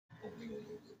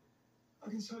I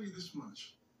can tell you this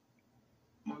much.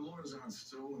 My lawyers aren't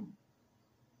stalling.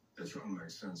 They're trying to make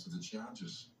sense of the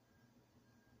charges.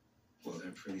 Well,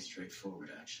 they're pretty straightforward,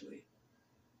 actually.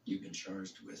 You've been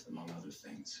charged with, among other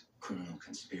things, criminal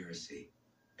conspiracy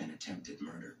and attempted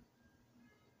murder.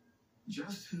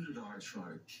 Just who did I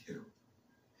try to kill?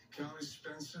 Carly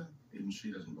Spencer? Even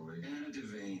she doesn't believe. Anna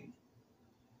Devane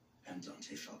and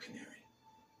Dante Falconeri.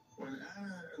 When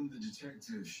Anna and the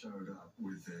detective showed up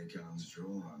with their guns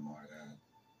drawn, I might add,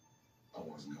 I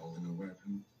wasn't holding a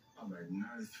weapon. I made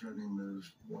no threatening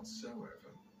moves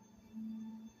whatsoever.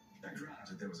 Now,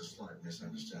 granted, there was a slight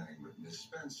misunderstanding with Miss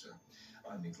Spencer.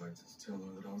 I neglected to tell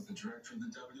her that I was the director of the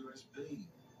WSB,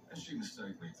 and she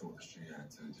mistakenly thought that she had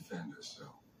to defend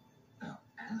herself. Now,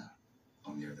 Anna,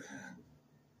 on the other hand,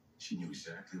 she knew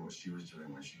exactly what she was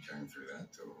doing when she came through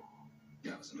that door.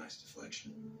 That was a nice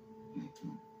deflection.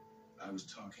 I was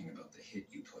talking about the hit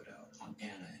you put out on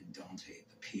Anna and Dante at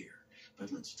the pier.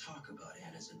 But let's talk about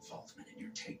Anna's involvement in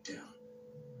your takedown.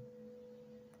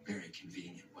 Very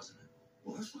convenient, wasn't it?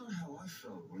 Well, that's not how I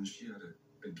felt when she had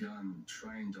a gun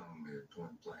trained on me at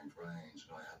point-blank range,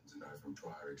 and I happen to know from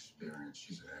prior experience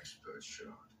she's an expert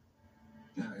shot.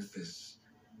 Now, if this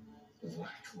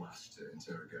lackluster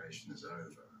interrogation is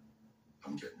over,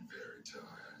 I'm getting very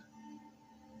tired.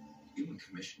 You and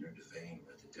Commissioner Devane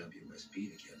were at the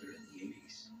WSB together in the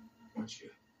 80s, weren't you?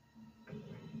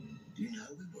 You know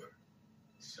we were.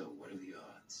 So what are the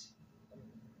odds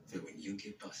that when you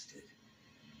get busted,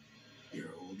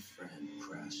 your old friend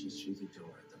crashes through the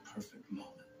door at the perfect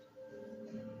moment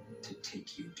to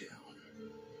take you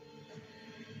down?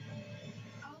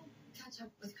 I'll catch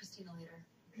up with Christina later.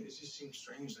 It just seems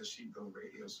strange that she'd go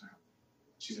radio silent.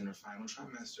 She's in her final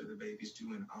trimester. The baby's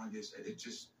due in August. It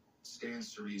just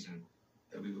stands to reason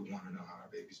that we would want to know how our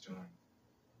baby's doing.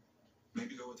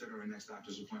 Maybe go with her to her next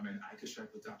doctor's appointment. I could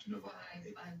check with Dr. Navarro.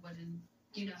 I wouldn't.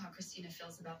 You know how Christina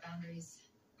feels about boundaries.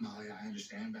 Molly, I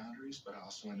understand boundaries, but I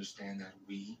also understand that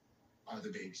we are the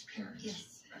baby's parents.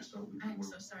 Yes. And so I'm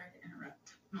so sorry to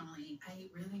interrupt. Molly, I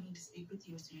really need to speak with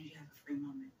you as soon as you have a free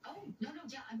moment. Oh, no,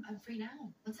 yeah, I'm free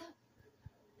now. What's up?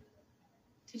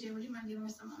 TJ, would you mind giving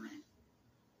us a moment?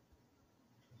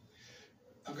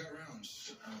 I've got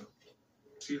rounds.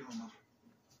 See you, Mama.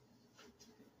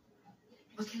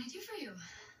 What can I do for you?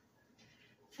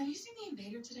 Have you seen The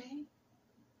Invader today?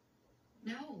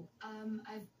 No,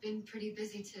 I've been pretty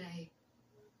busy today.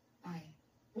 Why?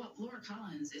 Well, Laura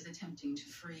Collins is attempting to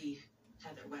free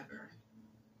Heather Weber,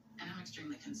 and I'm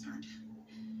extremely concerned.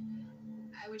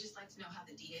 I would just like to know how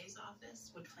the DA's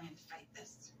office would plan to fight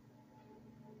this.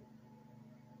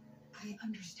 I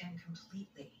understand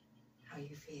completely how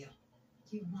you feel.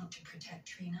 You want to protect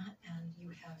Trina, and you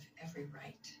have every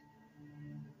right.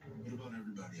 What about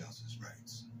everybody else's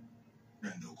rights?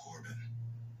 Randall Corbin,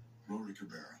 Rory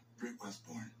Cabrera, Britt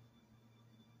Westbourne.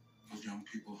 Those young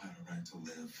people had a right to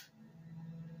live.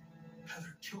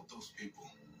 Heather killed those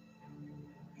people.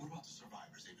 What about the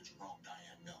survivors, David Jerome,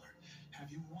 Diane Miller?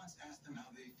 Have you once asked them how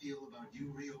they feel about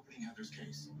you reopening Heather's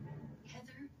case?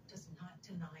 Heather does not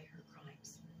deny her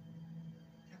crimes.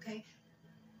 Okay?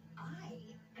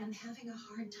 I am having a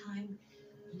hard time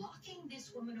locking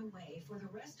this woman away for the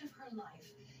rest of her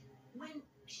life when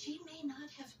she may not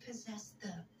have possessed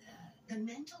the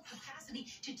mental capacity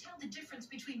to tell the difference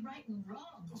between right and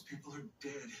wrong. Those people are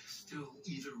dead still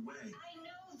either way. I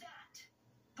know that.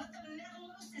 But the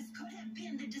metallosis could have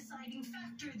been the deciding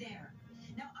factor there.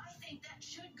 Now, I think that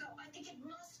should go. I think it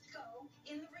must go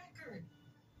in the record.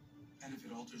 And if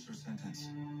it alters her sentence?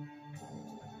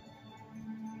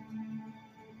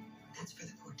 That's for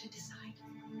the court to decide.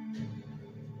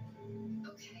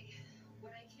 Okay.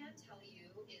 What I can tell you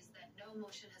is that no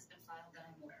motion has been filed that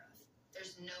I'm aware of.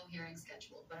 There's no hearing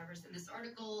scheduled. Whatever's in this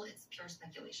article, it's pure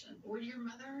speculation. Would your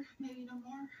mother maybe know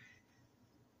more?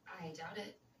 I doubt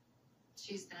it.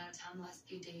 She's been out of town the last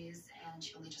few days, and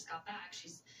she only just got back.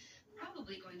 She's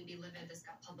probably going to be livid this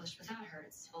got published without her.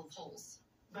 It's full of holes.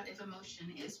 But if a motion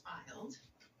is filed,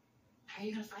 how are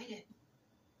you going to fight it?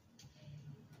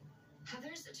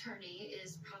 Heather's attorney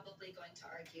is probably going to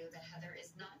argue that Heather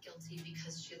is not guilty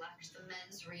because she lacked the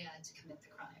mens rea to commit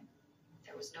the crime.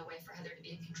 There was no way for Heather to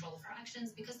be in control of her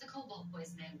actions because the cobalt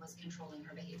poisoning was controlling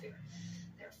her behavior.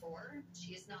 Therefore,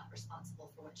 she is not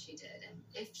responsible for what she did. And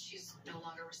if she's no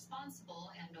longer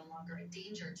responsible and no longer a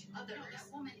danger to others... No, that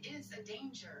woman is a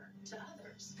danger to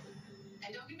others.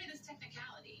 And don't give me this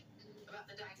technicality about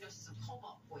the diagnosis of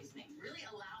cobalt poisoning, really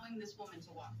allowing this woman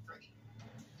to walk free.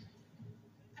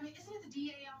 I mean, isn't it the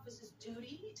DA office's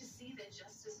duty to see that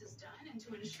justice is done and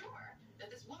to ensure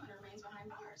that this woman remains behind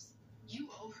bars? You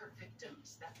owe her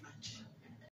victims that much.